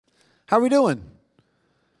How are we doing?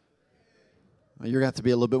 You're going to have to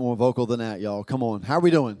be a little bit more vocal than that, y'all. Come on. How are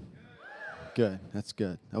we doing? Good. That's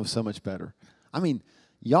good. That was so much better. I mean,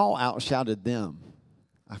 y'all outshouted them.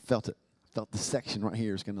 I felt it. Felt the section right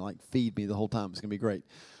here is going to feed me the whole time. It's going to be great.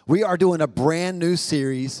 We are doing a brand new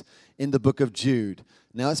series in the book of Jude.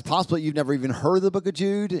 Now, it's possible you've never even heard of the book of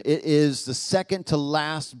Jude. It is the second to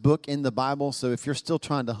last book in the Bible. So if you're still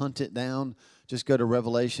trying to hunt it down, just go to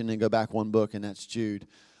Revelation and go back one book, and that's Jude.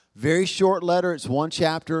 Very short letter. It's one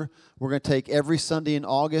chapter. We're going to take every Sunday in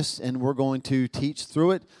August, and we're going to teach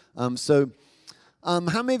through it. How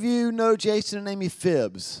many of you know Jason and Amy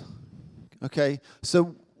Phibbs? Okay,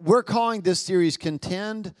 so we're calling this series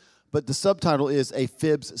Contend, but the subtitle is A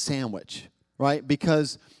Phibbs Sandwich, right?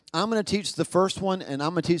 Because I'm going to teach the first one, and I'm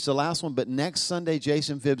going to teach the last one, but next Sunday,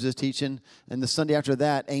 Jason Phibbs is teaching, and the Sunday after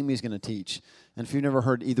that, Amy's going to teach. And if you've never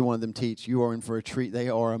heard either one of them teach, you are in for a treat. They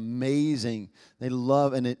are amazing. They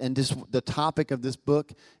love, and just the topic of this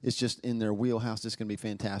book is just in their wheelhouse. It's going to be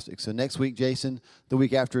fantastic. So next week, Jason. The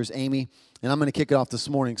week after is Amy. And I'm going to kick it off this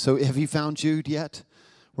morning. So have you found Jude yet?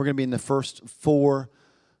 We're going to be in the first 4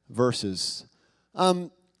 verses.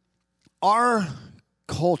 Our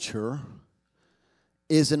culture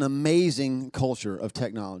is an amazing culture of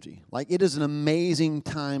technology. It is an amazing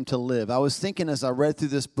time to live. I was thinking as I read through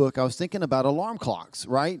this book, I was thinking about alarm clocks,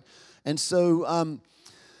 right? And so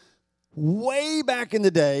way back in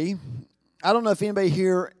the day, I don't know if anybody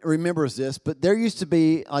here remembers this, but there used to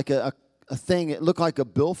be a thing, it looked like a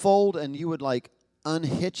billfold, and you would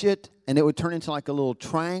unhitch it, and it would turn into a little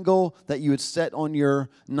triangle that you would set on your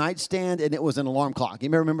nightstand, and it was an alarm clock. You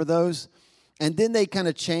may remember those? And then they kind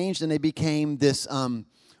of changed, and they became this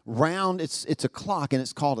round. It's a clock, and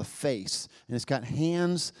it's called a face. And it's got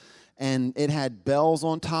hands, and it had bells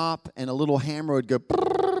on top, and a little hammer would go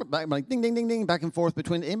back, ding, ding, ding, ding, back and forth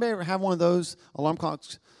between. Anybody ever have one of those alarm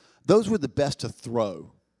clocks? Those were the best to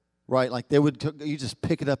throw, right? You just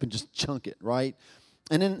pick it up and just chunk it, right?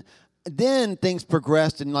 And then things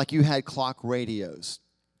progressed, and you had clock radios.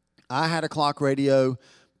 I had a clock radio,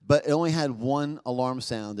 but it only had one alarm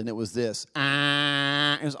sound, and it was this.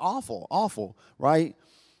 It was awful, right?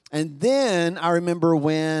 And then I remember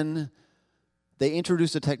when they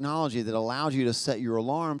introduced a technology that allowed you to set your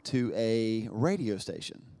alarm to a radio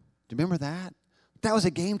station. Do you remember that? That was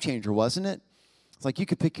a game changer, wasn't it? It's you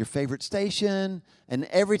could pick your favorite station, and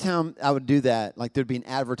every time I would do that, there'd be an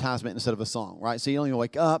advertisement instead of a song, right? So you only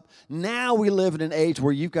wake up. Now we live in an age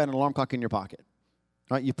where you've got an alarm clock in your pocket.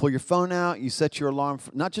 Right, you pull your phone out, you set your alarm,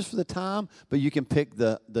 not just for the time, but you can pick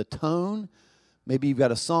the tone. Maybe you've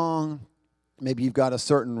got a song. Maybe you've got a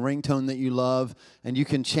certain ringtone that you love, and you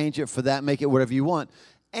can change it for that, make it whatever you want.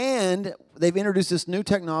 And they've introduced this new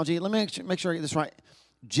technology. Let me make sure I get this right.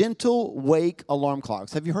 Gentle wake alarm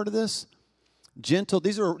clocks. Have you heard of this?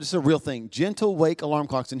 This is a real thing. Gentle wake alarm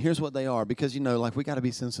clocks, and here's what they are, because, we got to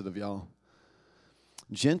be sensitive, y'all.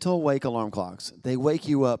 Gentle wake alarm clocks. They wake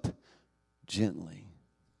you up gently.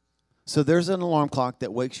 So there's an alarm clock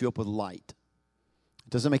that wakes you up with light. It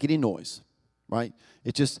doesn't make any noise, right?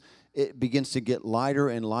 It begins to get lighter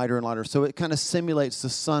and lighter and lighter. So it kind of simulates the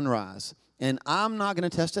sunrise. And I'm not going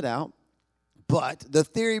to test it out, but the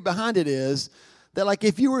theory behind it is that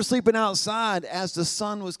if you were sleeping outside as the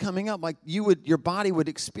sun was coming up, your body would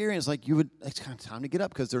experience it's kind of time to get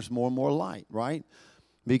up because there's more and more light, right?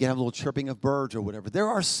 Maybe you can have a little chirping of birds or whatever. There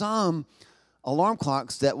are some alarm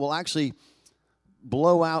clocks that will actually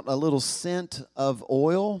blow out a little scent of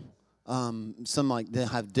oil. Some they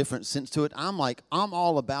have different scents to it. I'm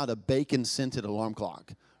all about a bacon scented alarm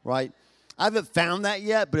clock, right? I haven't found that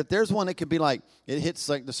yet, but if there's one that could be it hits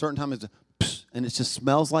the certain time and it just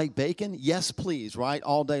smells like bacon, yes please, right?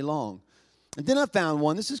 All day long. And then I found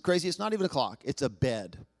one, this is crazy, it's not even a clock, it's a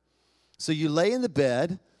bed. So you lay in the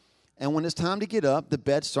bed, and when it's time to get up, the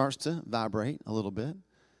bed starts to vibrate a little bit.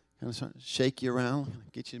 Kind of start to shake you around,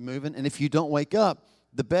 get you moving. And if you don't wake up,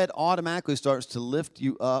 the bed automatically starts to lift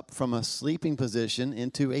you up from a sleeping position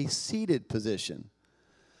into a seated position.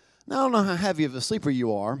 Now, I don't know how heavy of a sleeper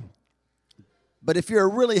you are, but if you're a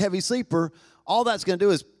really heavy sleeper, all that's going to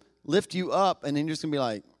do is lift you up, and then you're just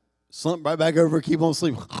going to be slump right back over, keep on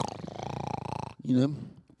sleeping.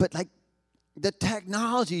 But the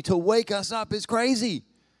technology to wake us up is crazy.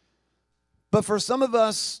 But for some of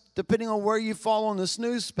us, depending on where you fall on the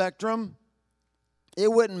snooze spectrum,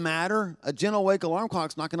 it wouldn't matter. A gentle wake alarm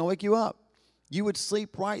clock's not going to wake you up. You would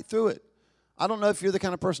sleep right through it. I don't know if you're the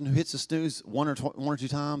kind of person who hits the snooze one or two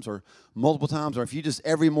times or multiple times, or if you just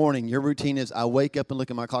every morning, your routine is I wake up and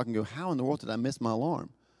look at my clock and go, how in the world did I miss my alarm?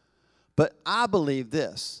 But I believe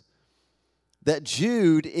this, that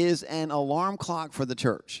Jude is an alarm clock for the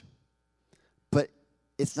church. But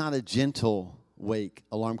it's not a gentle wake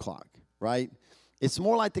alarm clock, right? It's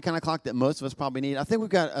more like the kind of clock that most of us probably need. I think we've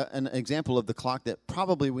got an example of the clock that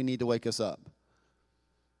probably we need to wake us up.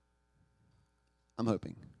 I'm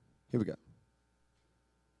hoping. Here we go.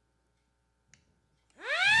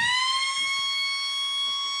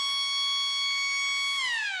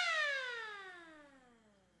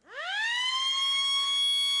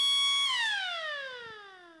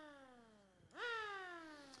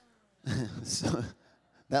 So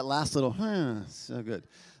that last little, so good.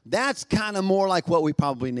 That's kind of more like what we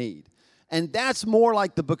probably need. And that's more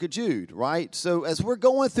like the book of Jude, right? So as we're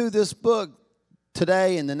going through this book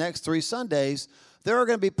today and the next 3 Sundays, there are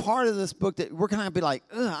going to be part of this book that we're going to be like,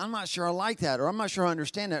 I'm not sure I like that, or I'm not sure I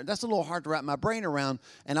understand that. That's a little hard to wrap my brain around.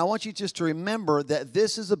 And I want you just to remember that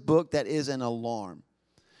this is a book that is an alarm.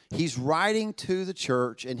 He's writing to the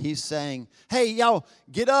church, and he's saying, hey, y'all,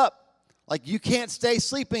 get up. Like, you can't stay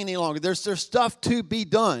sleeping any longer. There's stuff to be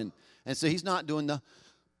done. And so he's not doing the,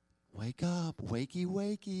 wake up, wakey,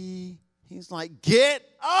 wakey. He's like, get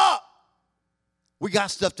up. We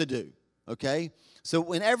got stuff to do, okay? So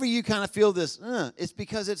whenever you kind of feel this, it's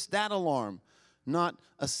because it's that alarm, not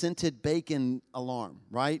a scented bacon alarm,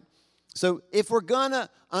 right? So if we're going to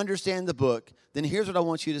understand the book, then here's what I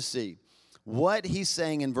want you to see. What he's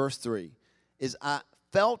saying in verse 3 is, I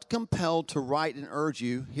felt compelled to write and urge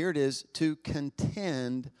you, here it is, to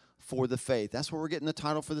contend for the faith. That's where we're getting the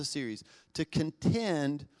title for the series, to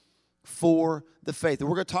contend for the faith. And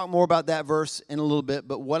we're going to talk more about that verse in a little bit,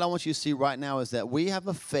 but what I want you to see right now is that we have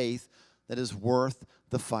a faith that is worth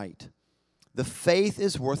the fight. The faith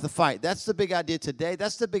is worth the fight. That's the big idea today.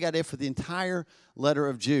 That's the big idea for the entire letter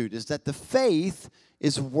of Jude, is that the faith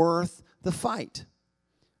is worth the fight.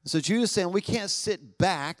 So Jude is saying we can't sit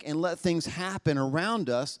back and let things happen around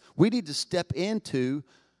us. We need to step into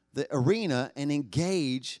the arena and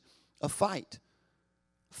engage a fight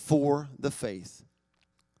for the faith.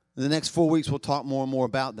 In the next 4 weeks, we'll talk more and more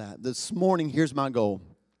about that. This morning, here's my goal,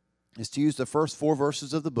 is to use the first 4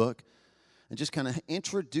 verses of the book and just kind of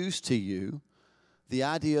introduce to you the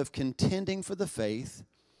idea of contending for the faith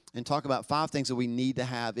and talk about 5 things that we need to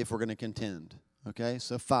have if we're going to contend. Okay,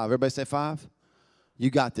 so 5. Everybody say 5? You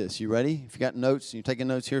got this. You ready? If you got notes, you're taking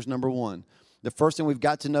notes, here's number 1. The first thing we've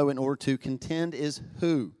got to know in order to contend is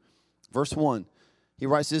who. Verse 1, he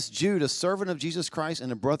writes this, Jude, a servant of Jesus Christ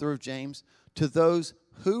and a brother of James, to those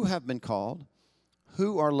who have been called,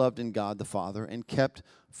 who are loved in God the Father and kept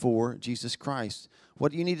for Jesus Christ.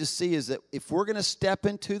 What you need to see is that if we're going to step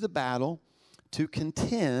into the battle to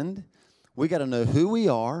contend, we got to know who we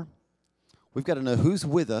are, we've got to know who's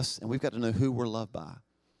with us, and we've got to know who we're loved by.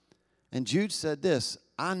 And Jude said this,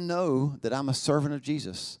 I know that I'm a servant of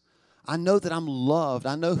Jesus. I know that I'm loved.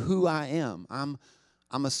 I know who I am.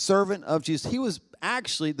 I'm a servant of Jesus. He was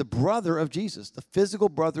actually the brother of Jesus, the physical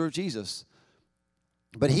brother of Jesus.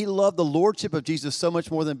 But he loved the lordship of Jesus so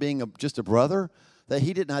much more than being just a brother that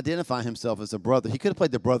he didn't identify himself as a brother. He could have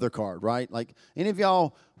played the brother card, right? Like, any of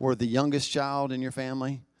y'all were the youngest child in your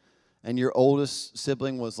family and your oldest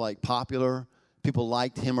sibling was, like, popular? People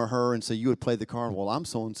liked him or her, and so you would play the card, well, I'm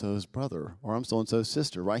so-and-so's brother, or I'm so-and-so's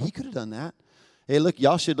sister, right? He could have done that. Hey, look,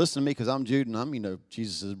 y'all should listen to me because I'm Jude, and I'm,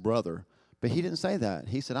 Jesus' brother. But he didn't say that.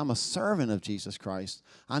 He said, I'm a servant of Jesus Christ.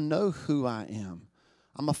 I know who I am.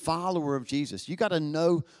 I'm a follower of Jesus. You got to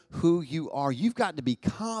know who you are. You've got to be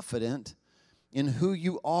confident in who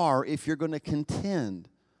you are if you're going to contend,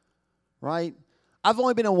 right? I've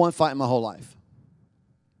only been in one fight in my whole life.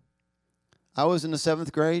 I was in the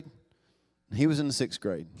 7th grade. He was in the 6th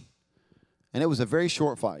grade. And it was a very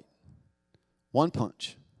short fight. One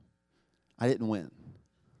punch. I didn't win.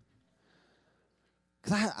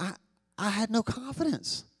 Because I had no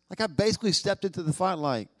confidence. Like, I basically stepped into the fight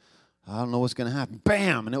like, I don't know what's going to happen.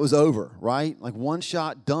 Bam! And it was over, right? Like, one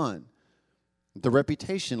shot, done. The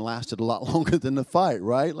reputation lasted a lot longer than the fight,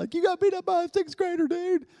 right? Like, you got beat up by a 6th grader,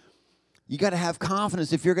 dude. You got to have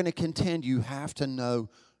confidence. If you're going to contend, you have to know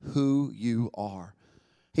who you are.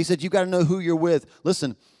 He said, you got to know who you're with.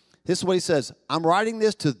 Listen, this is what he says. I'm writing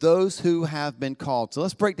this to those who have been called. So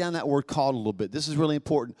let's break down that word called a little bit. This is really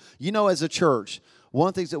important. You know, as a church, one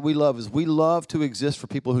of the things that we love is we love to exist for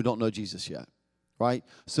people who don't know Jesus yet, right?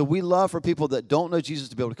 So we love for people that don't know Jesus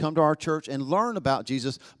to be able to come to our church and learn about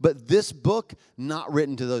Jesus, but this book, not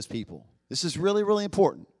written to those people. This is really, really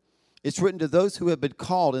important. It's written to those who have been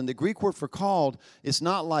called, and the Greek word for called is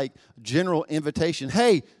not like general invitation.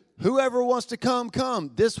 Hey, whoever wants to come,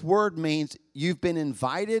 come. This word means you've been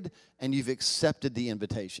invited and you've accepted the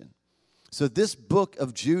invitation. So this book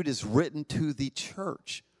of Jude is written to the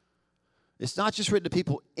church. It's not just written to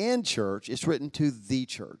people in church, it's written to the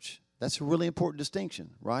church. That's a really important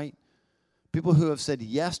distinction, right? People who have said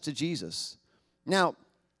yes to Jesus. Now,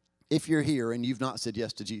 if you're here and you've not said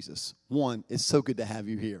yes to Jesus, one, it's so good to have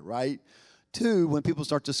you here, right? Two, when people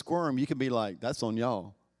start to squirm, you can be like, that's on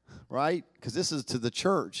y'all, right? Because this is to the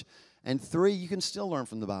church. And three, you can still learn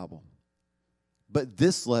from the Bible. But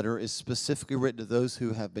this letter is specifically written to those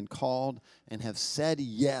who have been called and have said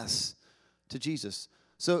yes to Jesus.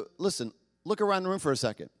 So listen, look around the room for a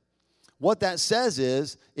second. What that says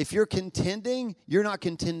is, if you're contending, you're not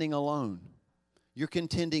contending alone. You're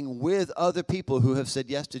contending with other people who have said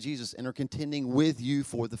yes to Jesus and are contending with you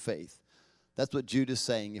for the faith. That's what Jude is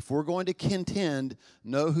saying. If we're going to contend,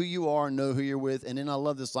 know who you are, know who you're with. And then I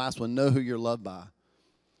love this last one, know who you're loved by.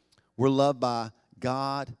 We're loved by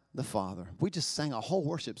God the Father. We just sang a whole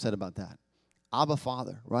worship set about that. Abba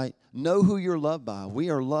Father, right? Know who you're loved by. We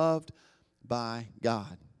are loved by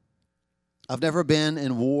God. I've never been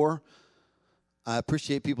in war. I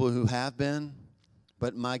appreciate people who have been.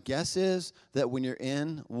 But my guess is that when you're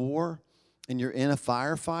in war and you're in a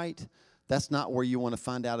firefight, that's not where you want to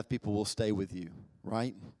find out if people will stay with you,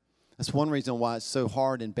 right? That's one reason why it's so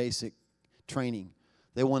hard in basic training.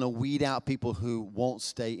 They want to weed out people who won't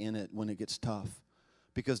stay in it when it gets tough,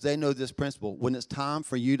 because they know this principle. When it's time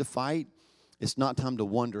for you to fight, it's not time to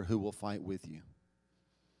wonder who will fight with you.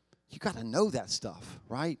 You got to know that stuff,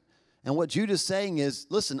 right? And what Jude is saying is,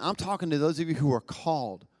 listen, I'm talking to those of you who are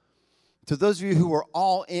called, to those of you who are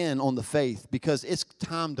all in on the faith, because it's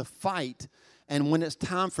time to fight. And when it's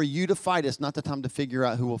time for you to fight, it's not the time to figure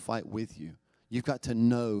out who will fight with you. You've got to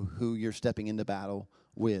know who you're stepping into battle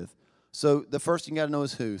with. So the first thing you got to know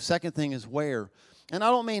is who. Second thing is where. And I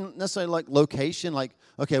don't mean necessarily like location, like,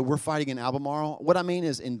 okay, we're fighting in Albemarle. What I mean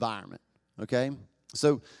is environment, okay?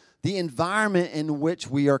 So the environment in which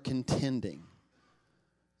we are contending.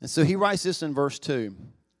 And so he writes this in verse 2.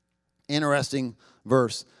 Interesting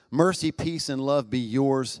verse. Mercy, peace, and love be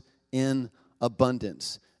yours in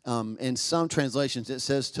abundance. In some translations, it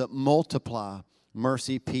says to multiply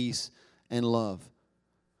mercy, peace, and love.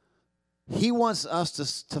 He wants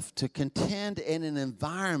us to contend in an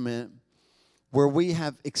environment where we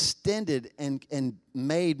have extended and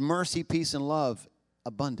made mercy, peace, and love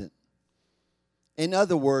abundant. In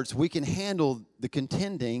other words, we can handle the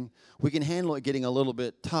contending. We can handle it getting a little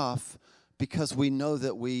bit tough because we know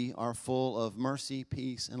that we are full of mercy,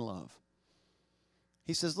 peace, and love.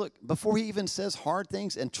 He says, look, before he even says hard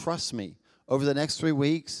things, and trust me, over the next 3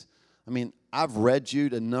 weeks, I mean, I've read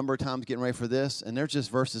Jude a number of times getting ready for this, and they're just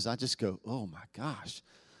verses I just go, oh my gosh,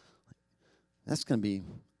 that's going to be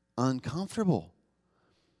uncomfortable.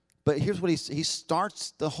 But here's what he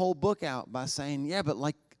starts the whole book out by saying, yeah, but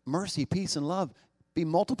like mercy, peace, and love be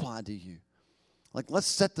multiplied to you. Like, let's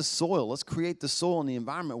set the soil. Let's create the soil and the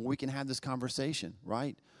environment where we can have this conversation,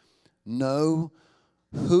 right? Know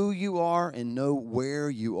who you are and know where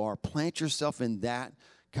you are. Plant yourself in that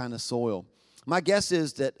kind of soil. My guess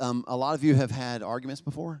is that a lot of you have had arguments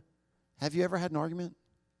before. Have you ever had an argument?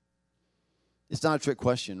 It's not a trick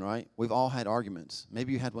question, right? We've all had arguments.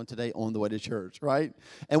 Maybe you had one today on the way to church, right?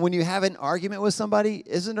 And when you have an argument with somebody,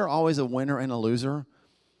 isn't there always a winner and a loser?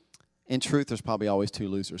 In truth, there's probably always two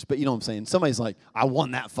losers. But you know what I'm saying? Somebody's like, I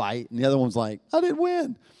won that fight. And the other one's like, I didn't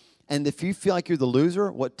win. And if you feel like you're the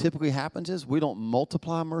loser, what typically happens is we don't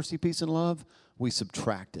multiply mercy, peace, and love. We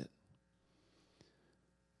subtract it.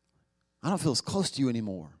 I don't feel as close to you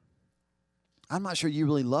anymore. I'm not sure you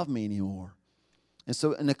really love me anymore. And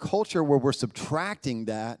so in a culture where we're subtracting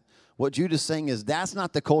that, what Jude is saying is that's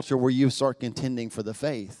not the culture where you start contending for the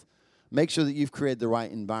faith. Make sure that you've created the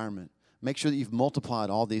right environment. Make sure that you've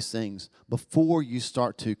multiplied all these things before you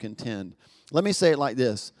start to contend. Let me say it like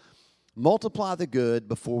this. Multiply the good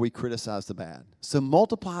before we criticize the bad. So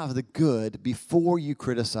multiply the good before you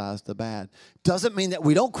criticize the bad. Doesn't mean that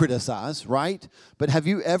we don't criticize, right? But have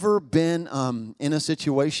you ever been in a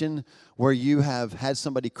situation where you have had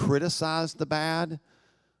somebody criticize the bad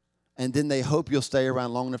and then they hope you'll stay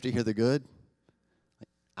around long enough to hear the good?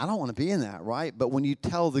 I don't want to be in that, right? But when you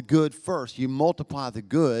tell the good first, you multiply the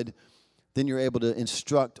good, then you're able to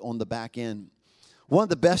instruct on the back end. One of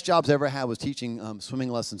the best jobs I ever had was teaching swimming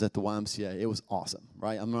lessons at the YMCA. It was awesome,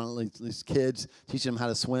 right? I'm on these kids, teaching them how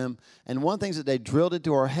to swim. And one of the things that they drilled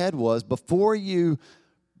into our head was before you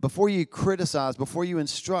criticize, before you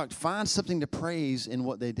instruct, find something to praise in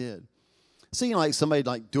what they did. So, you know, like somebody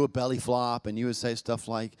like do a belly flop and you would say stuff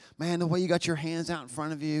like, man, the way you got your hands out in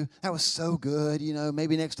front of you, that was so good. You know,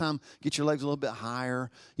 maybe next time get your legs a little bit higher.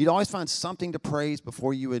 You'd always find something to praise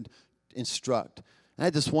before you would instruct. And I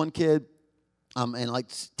had this one kid, And like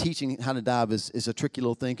teaching how to dive is a tricky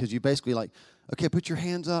little thing because you basically like, okay, put your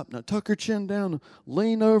hands up. Now tuck your chin down,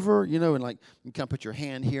 lean over, and like you kind of put your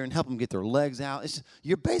hand here and help them get their legs out.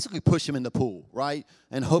 You're basically push them in the pool, right?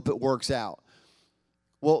 And hope it works out.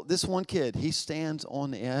 Well, this one kid, he stands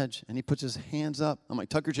on the edge and he puts his hands up. I'm like,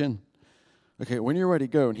 tuck your chin. Okay, when you're ready,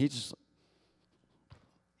 go. And he just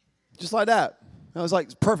like that. I was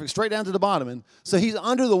like, perfect, straight down to the bottom. And so he's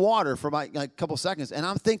under the water for like a couple seconds. And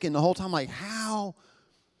I'm thinking the whole time, like, how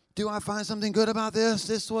do I find something good about this?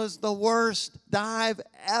 This was the worst dive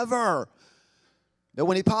ever. But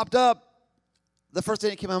when he popped up, the first thing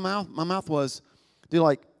that came out of my mouth was, dude,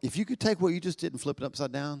 like, if you could take what you just did and flip it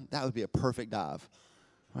upside down, that would be a perfect dive.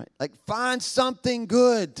 Right? Like, find something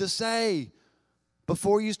good to say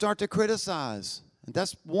before you start to criticize. And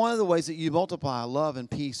that's one of the ways that you multiply love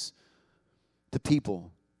and peace to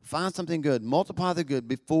people. Find something good. Multiply the good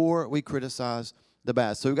before we criticize the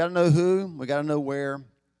bad. So we got to know who, we got to know where,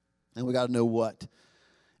 and we got to know what.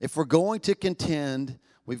 If we're going to contend,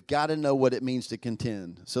 we've got to know what it means to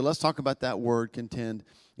contend. So let's talk about that word, contend.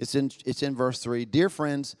 It's in verse 3. Dear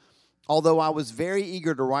friends, although I was very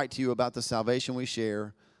eager to write to you about the salvation we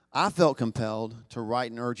share, I felt compelled to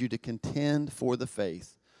write and urge you to contend for the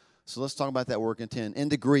faith. So let's talk about that word contend. In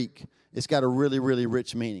the Greek, it's got a really, really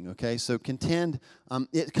rich meaning, okay? So contend,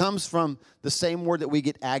 it comes from the same word that we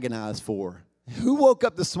get agonize for. Who woke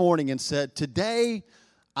up this morning and said, today,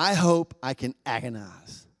 I hope I can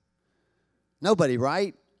agonize? Nobody,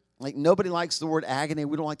 right? Like, nobody likes the word agony.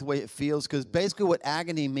 We don't like the way it feels because basically what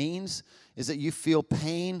agony means is that you feel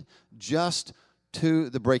pain just to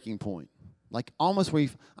the breaking point. Like almost where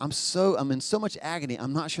I'm in so much agony,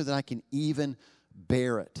 I'm not sure that I can even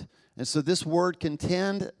bear it. And so this word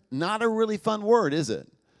contend, not a really fun word, is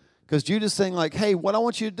it? Because Jude is saying like, hey, what I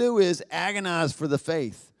want you to do is agonize for the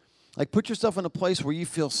faith. Like put yourself in a place where you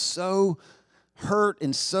feel so hurt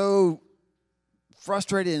and so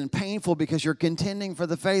frustrated and painful because you're contending for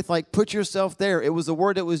the faith. Like put yourself there. It was a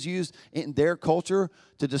word that was used in their culture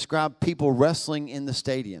to describe people wrestling in the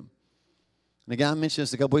stadium. And again, I mentioned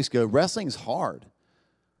this a couple weeks ago. Wrestling is hard.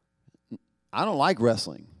 I don't like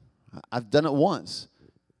wrestling. I've done it once.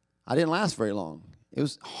 I didn't last very long. It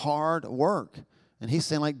was hard work. And he's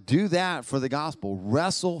saying, like, do that for the gospel.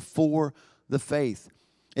 Wrestle for the faith.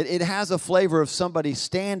 It has a flavor of somebody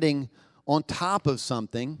standing on top of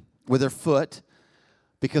something with their foot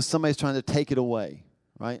because somebody's trying to take it away,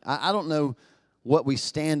 right? I don't know what we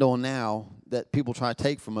stand on now that people try to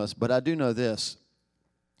take from us, but I do know this.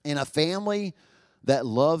 In a family that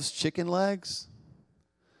loves chicken legs,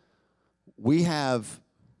 we have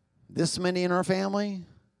this many in our family,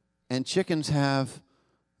 and chickens have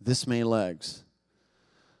this many legs.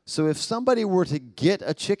 So if somebody were to get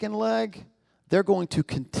a chicken leg, they're going to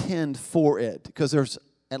contend for it because there's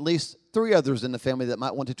at least 3 others in the family that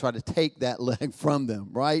might want to try to take that leg from them,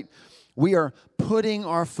 right? We are putting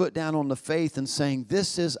our foot down on the faith and saying,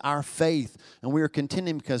 this is our faith, and we are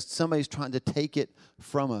contending because somebody's trying to take it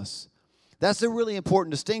from us. That's a really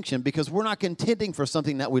important distinction because we're not contending for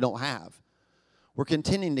something that we don't have. We're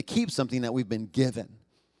contending to keep something that we've been given.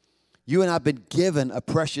 You and I have been given a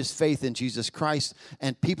precious faith in Jesus Christ,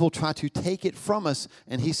 and people try to take it from us,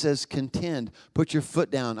 and he says, contend. Put your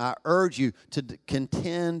foot down. I urge you to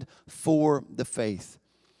contend for the faith.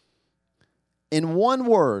 In one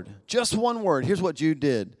word, just one word, here's what Jude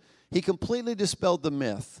did. He completely dispelled the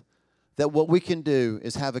myth that what we can do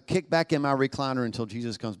is have a kickback in my recliner until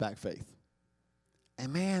Jesus comes back faith.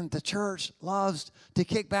 And man, the church loves to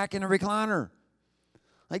kick back in a recliner.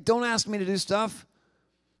 Like, don't ask me to do stuff.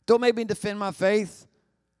 Don't make me defend my faith.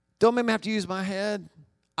 Don't make me have to use my head.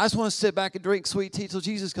 I just want to sit back and drink sweet tea till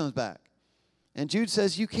Jesus comes back. And Jude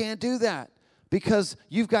says you can't do that because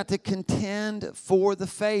you've got to contend for the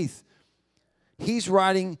faith. He's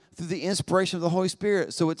writing through the inspiration of the Holy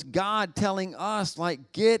Spirit. So it's God telling us,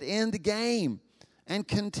 like, get in the game and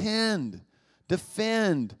contend,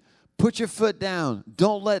 defend, put your foot down.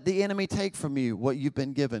 Don't let the enemy take from you what you've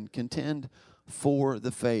been given. Contend for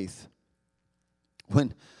the faith.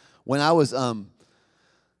 When I was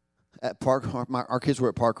at Park, our kids were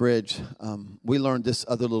at Park Ridge, we learned this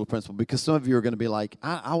other little principle because some of you are going to be like,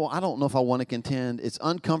 I don't know if I want to contend. It's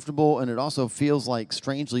uncomfortable, and it also feels like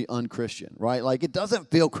strangely unchristian, right? Like it doesn't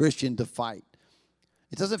feel Christian to fight.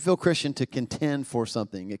 It doesn't feel Christian to contend for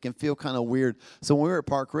something. It can feel kind of weird. So when we were at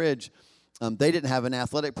Park Ridge, they didn't have an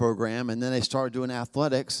athletic program, and then they started doing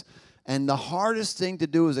athletics. And the hardest thing to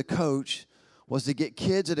do as a coach was to get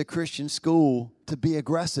kids at a Christian school to be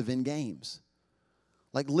aggressive in games.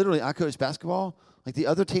 Like literally, I coached basketball. Like the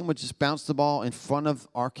other team would just bounce the ball in front of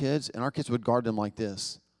our kids, and our kids would guard them like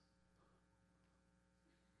this.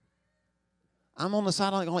 I'm on the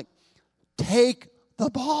sideline going, take the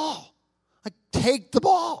ball. Like, take the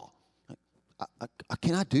ball.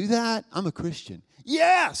 Can I do that? I'm a Christian.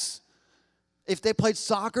 Yes. If they played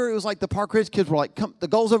soccer, it was like the Park Ridge kids were like, "Come, the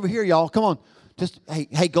goal's over here, y'all. Come on. Just, hey,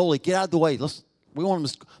 goalie, get out of the way. We want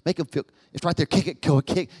them to make them feel, it's right there. Kick it, go,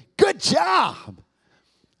 kick. Good job."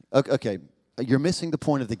 Okay, you're missing the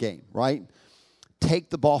point of the game, right? Take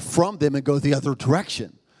the ball from them and go the other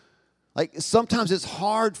direction. Like, sometimes it's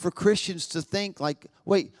hard for Christians to think like,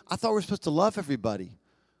 wait, I thought we were supposed to love everybody.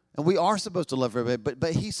 And we are supposed to love everybody.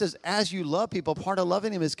 But he says, as you love people, part of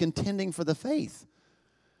loving them is contending for the faith.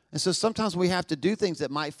 And so sometimes we have to do things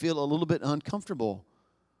that might feel a little bit uncomfortable.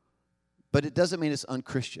 But it doesn't mean it's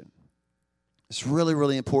unchristian. It's really,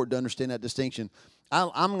 really important to understand that distinction.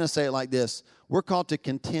 I'm going to say it like this. We're called to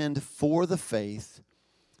contend for the faith,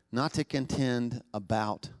 not to contend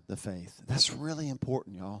about the faith. That's really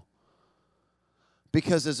important, y'all.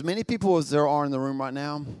 Because as many people as there are in the room right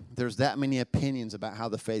now, there's that many opinions about how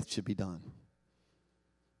the faith should be done.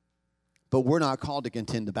 But we're not called to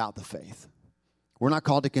contend about the faith. We're not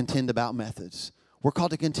called to contend about methods. We're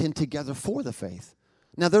called to contend together for the faith.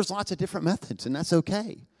 Now, there's lots of different methods, and that's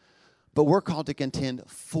okay. But we're called to contend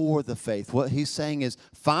for the faith. What he's saying is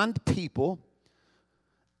find people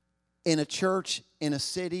in a church, in a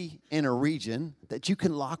city, in a region that you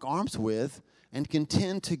can lock arms with and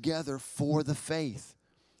contend together for the faith,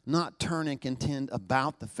 not turn and contend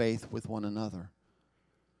about the faith with one another.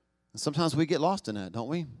 And sometimes we get lost in that, don't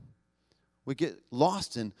we? We get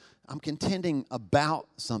lost in, I'm contending about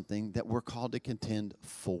something that we're called to contend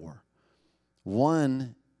for.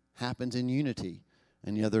 One happens in unity,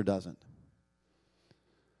 and the other doesn't.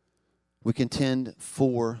 We contend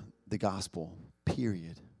for the gospel,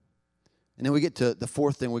 period. And then we get to the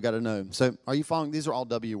fourth thing we got to know. So are you following? These are all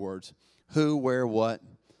W words. Who, where, what.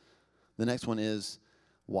 The next one is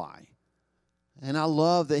why. And I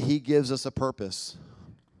love that he gives us a purpose.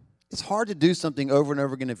 It's hard to do something over and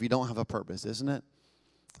over again if you don't have a purpose, isn't it?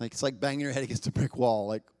 Like, it's like banging your head against a brick wall.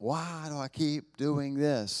 Like, why do I keep doing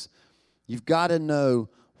this? You've got to know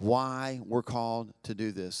why we're called to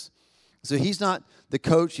do this. So he's not the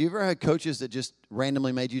coach. You ever had coaches that just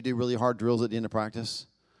randomly made you do really hard drills at the end of practice?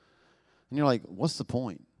 And you're like, what's the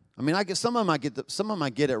point? I mean, I guess some of them I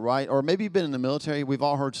get it right. Or maybe you've been in the military. We've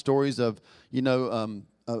all heard stories of,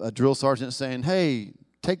 a drill sergeant saying, "Hey,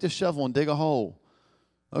 take this shovel and dig a hole."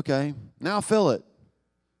 Okay, now fill it.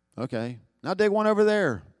 Okay, now dig one over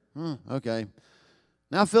there. Okay,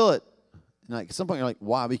 now fill it. And like, at some point you're like,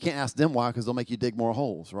 why? But you can't ask them why, because they'll make you dig more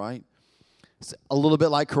holes, right? It's a little bit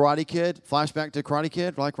like Karate Kid. Flashback to Karate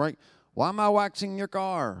Kid. Like, right? Why am I waxing your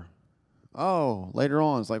car? Oh, later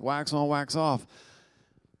on, it's like wax on, wax off.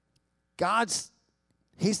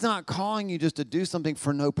 He's not calling you just to do something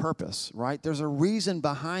for no purpose, right? There's a reason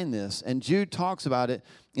behind this. And Jude talks about it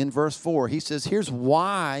in verse 4. He says, here's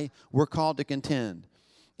why we're called to contend.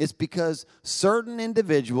 It's because certain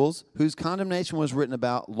individuals whose condemnation was written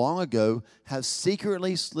about long ago have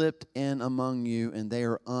secretly slipped in among you, and they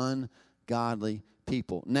are ungodly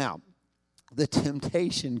people. Now, the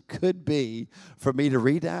temptation could be for me to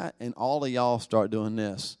read that and all of y'all start doing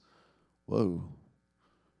this. Whoa.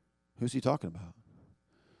 Who's he talking about?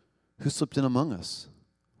 Who slipped in among us?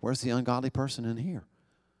 Where's the ungodly person in here?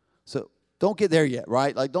 So don't get there yet,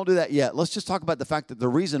 right? Like, don't do that yet. Let's just talk about the fact that the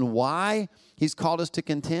reason why he's called us to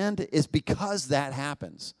contend is because that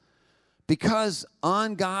happens. Because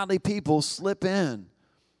ungodly people slip in.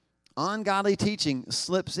 Ungodly teaching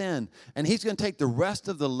slips in. And he's going to take the rest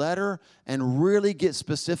of the letter and really get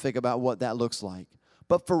specific about what that looks like.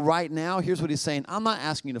 But for right now, here's what he's saying. I'm not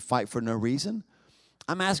asking you to fight for no reason.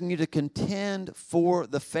 I'm asking you to contend for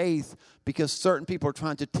the faith because certain people are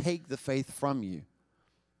trying to take the faith from you.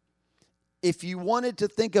 If you wanted to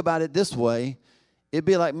think about it this way, it'd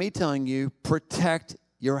be like me telling you, protect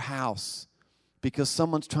your house because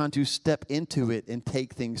someone's trying to step into it and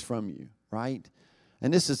take things from you, right?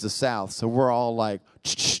 And this is the South, so we're all like,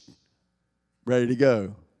 ready to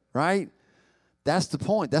go, right? That's the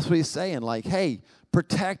point. That's what he's saying. Like, hey,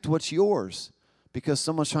 protect what's yours because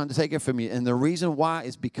someone's trying to take it from you. And the reason why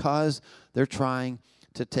is because they're trying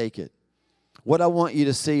to take it. What I want you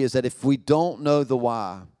to see is that if we don't know the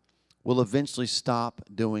why, we'll eventually stop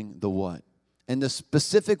doing the what. And the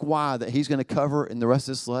specific why that he's going to cover in the rest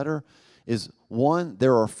of this letter is, one,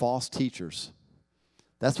 there are false teachers.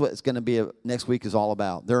 That's what it's going to be next week is all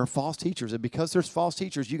about. There are false teachers, and because there's false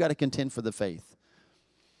teachers, you got to contend for the faith.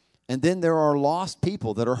 And then there are lost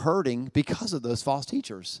people that are hurting because of those false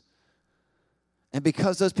teachers. And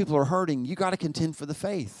because those people are hurting, you got to contend for the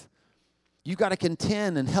faith. You got to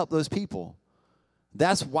contend and help those people.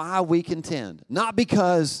 That's why we contend. Not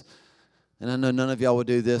because, And I know none of y'all would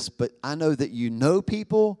do this, but I know that you know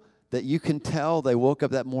people that you can tell they woke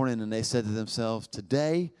up that morning and they said to themselves,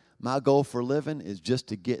 today, my goal for living is just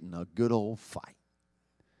to get in a good old fight.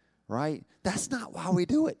 Right? That's not why we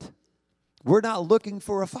do it. We're not looking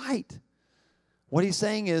for a fight. What he's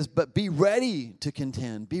saying is, but be ready to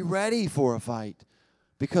contend. Be ready for a fight.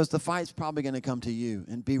 Because the fight's probably going to come to you,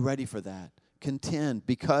 and be ready for that. Contend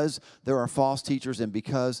because there are false teachers and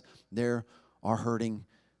because there are hurting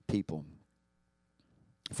people.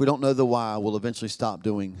 If we don't know the why, we'll eventually stop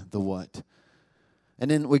doing the what.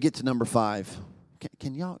 And then we get to number 5.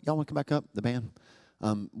 Can y'all want to come back up, the band?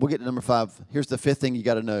 We'll get to number 5. Here's the 5th thing you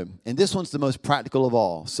got to know. And this one's the most practical of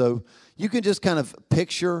all. So you can just kind of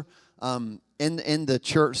picture in the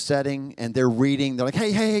church setting, and they're reading. They're like,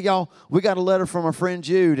 hey, y'all, we got a letter from our friend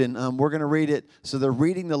Jude, and we're going to read it. So they're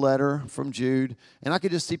reading the letter from Jude, and I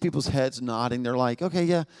could just see people's heads nodding. They're like, okay,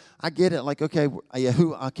 yeah, I get it. Like, okay,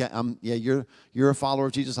 yeah, you're a follower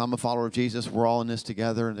of Jesus. I'm a follower of Jesus. We're all in this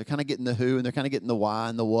together. And they're kind of getting the who, and they're kind of getting the why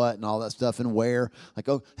and the what and all that stuff and where. Like,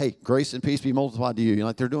 oh, hey, grace and peace be multiplied to you. You know,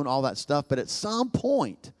 like they're doing all that stuff. But at some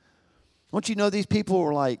point, don't you know these people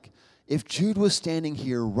were like, if Jude was standing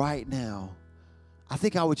here right now, I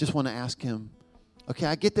think I would just want to ask him, okay,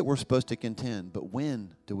 I get that we're supposed to contend, but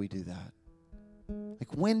when do we do that?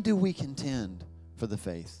 Like, when do we contend for the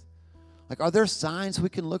faith? Like, are there signs we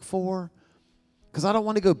can look for? Because I don't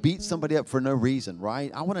want to go beat somebody up for no reason,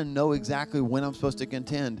 right? I want to know exactly when I'm supposed to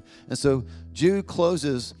contend. And so Jude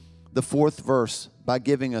closes the 4th verse by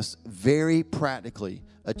giving us very practically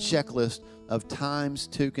a checklist of times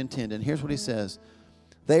to contend. And here's what he says.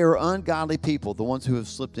 They are ungodly people, the ones who have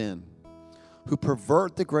slipped in, who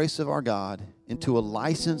pervert the grace of our God into a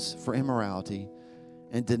license for immorality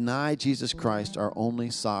and deny Jesus Christ, our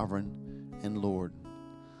only sovereign and Lord.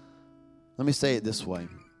 Let me say it this way.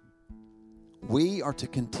 We are to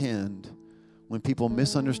contend when people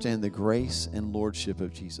misunderstand the grace and lordship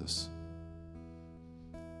of Jesus.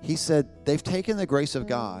 He said they've taken the grace of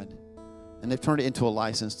God and they've turned it into a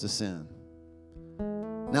license to sin.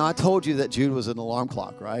 Now, I told you that Jude was an alarm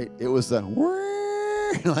clock, right? It was the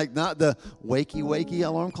like not the wakey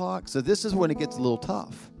alarm clock. So this is when it gets a little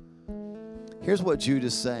tough. Here's what Jude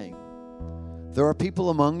is saying. There are people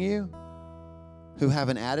among you who have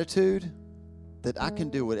an attitude that I can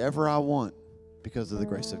do whatever I want because of the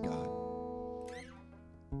grace of God.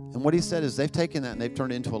 And what he said is they've taken that and they've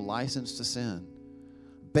turned it into a license to sin.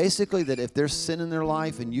 Basically, that if there's sin in their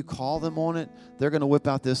life and you call them on it, they're going to whip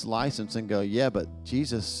out this license and go, yeah, but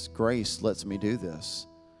Jesus' grace lets me do this.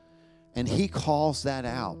 And he calls that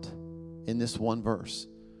out in this one verse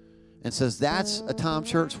and says that's a time,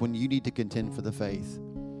 church, when you need to contend for the faith.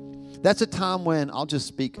 That's a time when, I'll just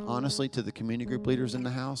speak honestly to the community group leaders in the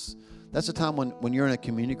house. That's a time when you're in a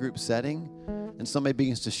community group setting and somebody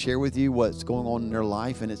begins to share with you what's going on in their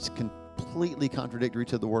life and it's completely contradictory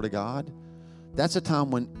to the Word of God. That's a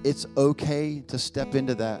time when it's okay to step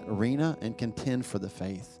into that arena and contend for the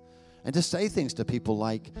faith. And to say things to people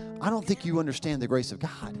like, I don't think you understand the grace of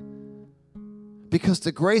God. Because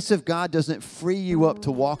the grace of God doesn't free you up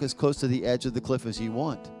to walk as close to the edge of the cliff as you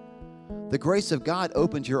want. The grace of God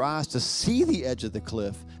opens your eyes to see the edge of the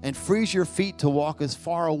cliff and frees your feet to walk as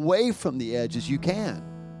far away from the edge as you can.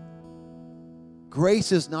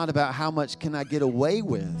 Grace is not about how much can I get away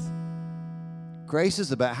with. Grace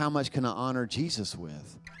is about how much can I honor Jesus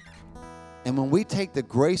with. And when we take the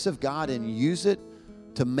grace of God and use it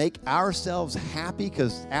to make ourselves happy,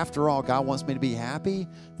 because after all, God wants me to be happy,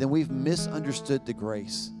 then we've misunderstood the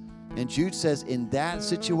grace. And Jude says in that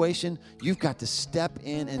situation, you've got to step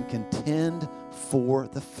in and contend for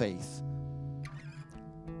the faith.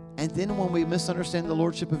 And then when we misunderstand the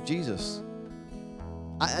lordship of Jesus,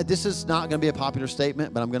 this is not going to be a popular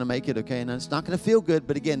statement, but I'm going to make it, okay? And it's not going to feel good,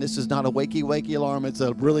 but again, this is not a wakey alarm. It's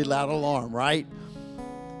a really loud alarm, right?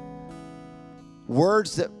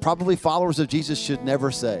 Words that probably followers of Jesus should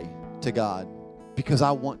never say to God, because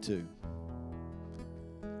I want to.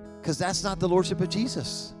 Because that's not the lordship of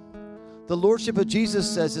Jesus. The lordship of Jesus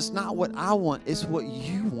says it's not what I want, it's what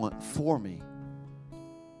you want for me.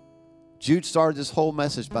 Jude started this whole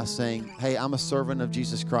message by saying, hey, I'm a servant of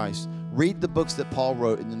Jesus Christ. Read the books that Paul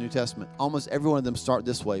wrote in the New Testament. Almost every one of them start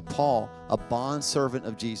this way. Paul, a bondservant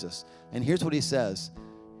of Jesus. And here's what he says.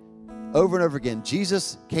 Over and over again,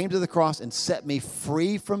 Jesus came to the cross and set me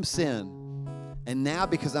free from sin. And now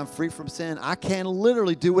because I'm free from sin, I can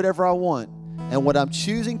literally do whatever I want. And what I'm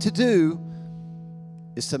choosing to do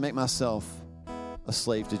is to make myself a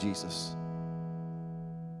slave to Jesus.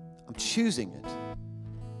 I'm choosing it.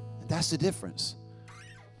 And that's the difference.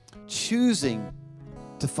 Choosing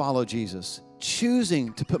to follow Jesus.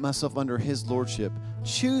 choosing to put myself under his lordship,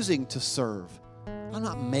 choosing to serve. I'm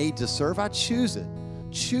not made to serve. I choose it.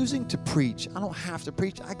 Choosing to preach. I don't have to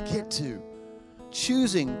preach. I get to.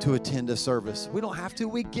 Choosing to attend a service. We don't have to.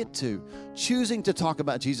 We get to. Choosing to talk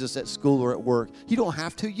about Jesus at school or at work. You don't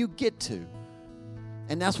have to. You get to.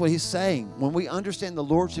 And that's what he's saying. When we understand the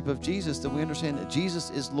lordship of Jesus, then we understand that Jesus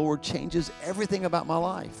is Lord, changes everything about my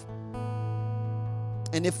life.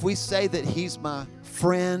 And if we say that he's my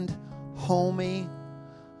friend, homie,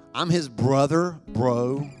 I'm his brother,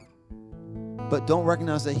 bro, but don't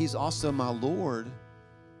recognize that he's also my Lord,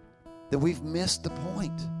 then we've missed the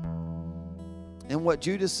point. And what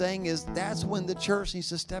Jude is saying is that's when the church needs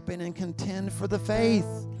to step in and contend for the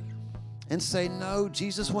faith and say, no,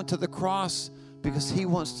 Jesus went to the cross because he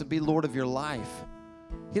wants to be Lord of your life.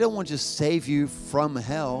 He doesn't want to just save you from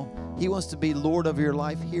hell. He wants to be Lord of your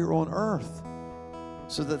life here on earth.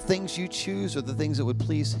 So the things you choose are the things that would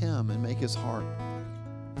please him and make his heart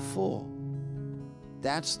full.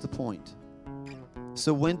 That's the point.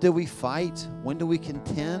 So when do we fight? When do we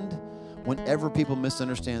contend? Whenever people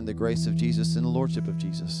misunderstand the grace of Jesus and the lordship of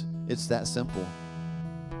Jesus. It's that simple.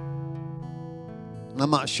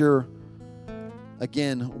 I'm not sure,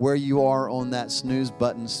 again, where you are on that snooze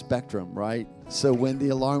button spectrum, right? So when the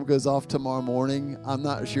alarm goes off tomorrow morning, I'm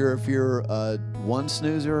not sure if you're a 1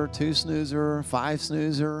 snoozer, 2 snoozer, 5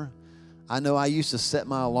 snoozer. I know I used to set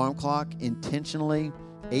my alarm clock intentionally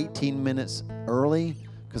 18 minutes early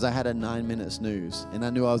because I had a 9-minute snooze, and I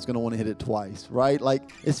knew I was going to want to hit it twice, right?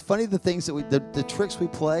 Like, it's funny the things that the tricks we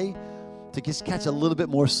play to just catch a little bit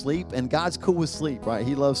more sleep, and God's cool with sleep, right?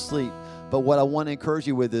 He loves sleep. But what I want to encourage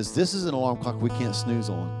you with is this is an alarm clock we can't snooze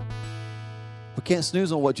on. We can't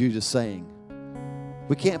snooze on what Jude is saying.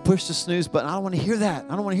 We can't push the snooze button. I don't want to hear that.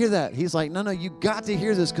 I don't want to hear that. He's like, no, you got to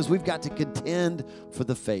hear this because we've got to contend for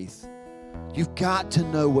the faith. You've got to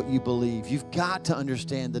know what you believe. You've got to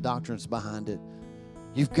understand the doctrines behind it.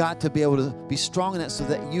 You've got to be able to be strong in that so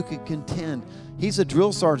that you can contend. He's a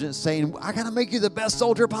drill sergeant saying, I got to make you the best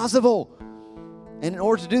soldier possible. And in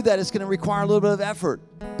order to do that, it's going to require a little bit of effort.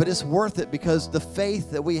 But it's worth it because the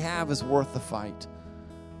faith that we have is worth the fight.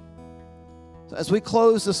 So as we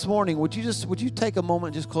close this morning, would you take a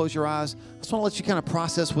moment and just close your eyes? I just want to let you kind of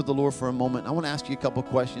process with the Lord for a moment. I want to ask you a couple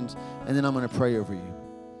questions, and then I'm going to pray over you.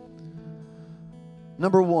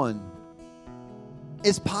 Number one,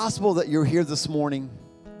 it's possible that you're here this morning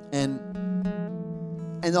and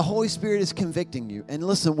the Holy Spirit is convicting you. And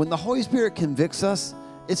listen, when the Holy Spirit convicts us,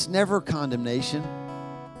 it's never condemnation.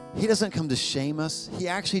 He doesn't come to shame us. He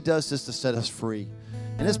actually does this to set us free.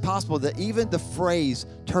 And it's possible that even the phrase,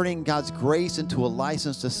 turning God's grace into a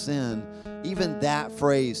license to sin, even that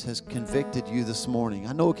phrase has convicted you this morning.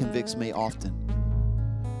 I know it convicts me often.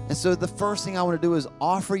 And so the first thing I want to do is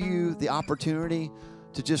offer you the opportunity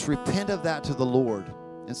to just repent of that to the Lord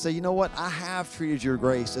and say, you know what? I have treated your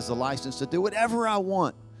grace as a license to do whatever I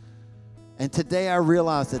want. And today I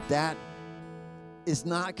realize that is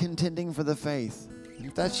not contending for the faith.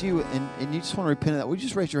 If that's you and you just want to repent of that, would you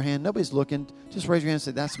just raise your hand? Nobody's looking. Just raise your hand and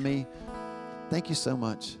say, that's me. Thank you so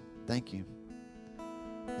much. Thank you.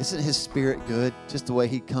 Isn't his Spirit good? Just the way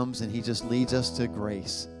he comes and he just leads us to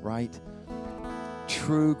grace, right?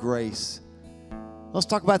 True grace. Let's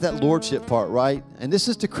talk about that lordship part, right? And this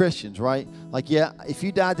is to Christians, right? Like, yeah, if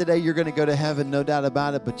you die today, you're going to go to heaven, no doubt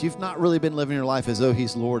about it, but you've not really been living your life as though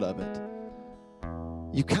he's Lord of it.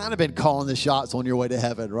 You've kind of been calling the shots on your way to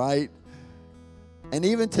heaven, right? And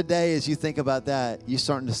even today, as you think about that, you're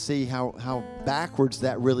starting to see how backwards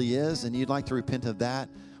that really is, and you'd like to repent of that.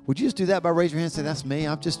 Would you just do that by raising your hand and say, that's me.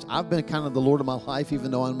 I've been kind of the Lord of my life, even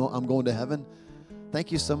though I'm going to heaven.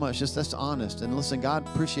 Thank you so much. Just that's honest. And listen, God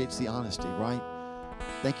appreciates the honesty, right?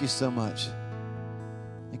 Thank you so much.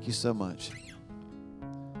 Thank you so much.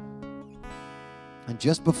 And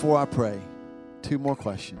just before I pray, 2 more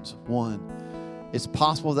questions. 1, it's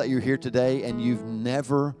possible that you're here today and you've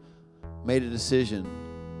never made a decision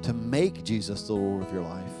to make Jesus the Lord of your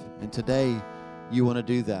life. And today you want to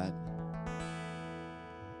do that.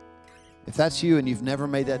 If that's you and you've never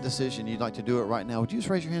made that decision, you'd like to do it right now, would you just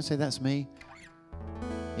raise your hand and say, that's me?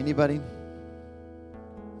 Anybody?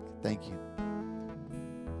 Thank you.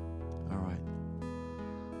 All right.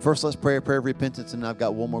 First, let's pray a prayer of repentance, and I've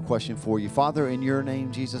got one more question for you. Father, in your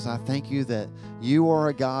name, Jesus, I thank you that you are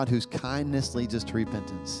a God whose kindness leads us to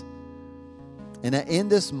repentance. And that in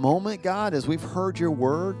this moment, God, as we've heard your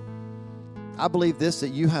word, I believe this, that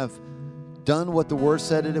you have done what the word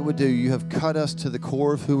said that it would do. You have cut us to the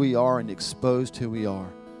core of who we are and exposed who we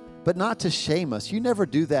are. But not to shame us. You never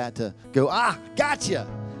do that to go, gotcha.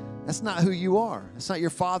 That's not who you are. That's not your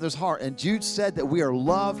Father's heart. And Jude said that we are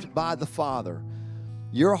loved by the Father.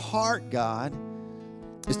 Your heart, God,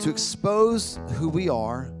 is to expose who we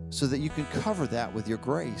are so that you can cover that with your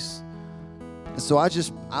grace. And so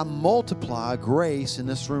I multiply grace in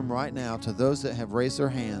this room right now to those that have raised their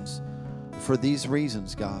hands for these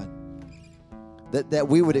reasons, God. That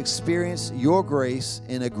we would experience your grace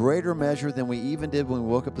in a greater measure than we even did when we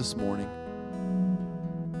woke up this morning.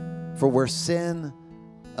 For where sin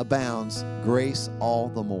abounds, grace all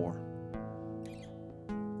the more.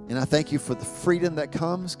 And I thank you for the freedom that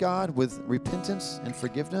comes, God, with repentance and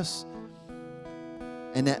forgiveness.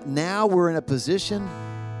 And that now we're in a position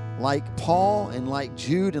like Paul and like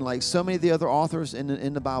Jude and like so many of the other authors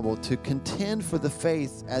in the Bible to contend for the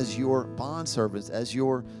faith as your bondservants, as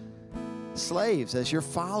your slaves, as your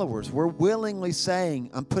followers. We're willingly saying,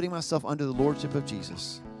 I'm putting myself under the lordship of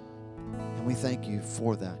Jesus. And we thank you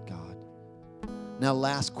for that, God. Now,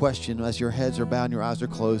 last question, as your heads are bowed and your eyes are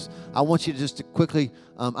closed, I want you to just to quickly,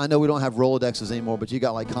 I know we don't have Rolodexes anymore, but you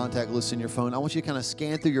got like contact lists in your phone. I want you to kind of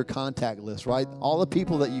scan through your contact list, right? All the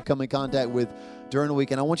people that you come in contact with during the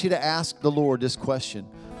week. And I want you to ask the Lord this question.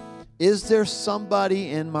 Is there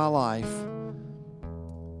somebody in my life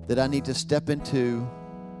that I need to step into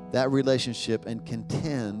that relationship and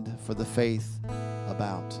contend for the faith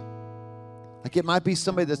about? Like it might be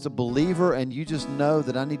somebody that's a believer and you just know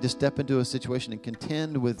that I need to step into a situation and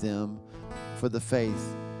contend with them for the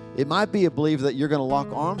faith. It might be a believer that you're going to lock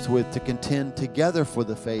arms with to contend together for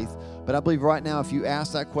the faith. But I believe right now, if you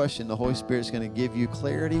ask that question, the Holy Spirit is going to give you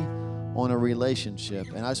clarity on a relationship.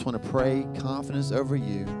 And I just want to pray confidence over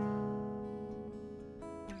you.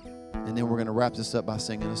 And then we're going to wrap this up by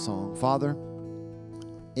singing a song. Father,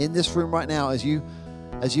 in this room right now, as you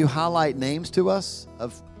highlight names to us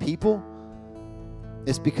of people,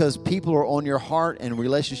 it's because people are on your heart and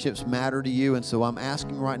relationships matter to you. And so I'm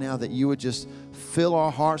asking right now that you would just fill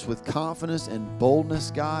our hearts with confidence and boldness,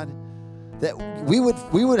 God, that we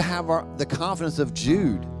would have the confidence of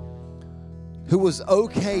Jude, who was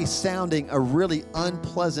okay sounding a really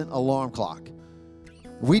unpleasant alarm clock.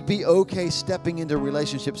 We'd be okay stepping into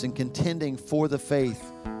relationships and contending for the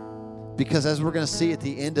faith, because as we're going to see at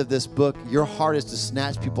the end of this book, your heart is to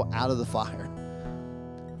snatch people out of the fire.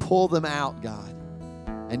 Pull them out, God.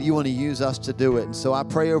 And you want to use us to do it. And so I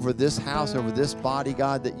pray over this house, over this body,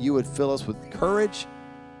 God, that you would fill us with courage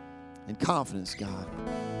and confidence, God,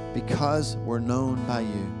 because we're known by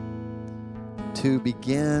you to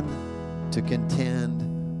begin to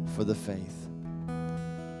contend for the faith.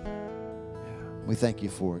 We thank you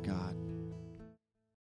for it, God.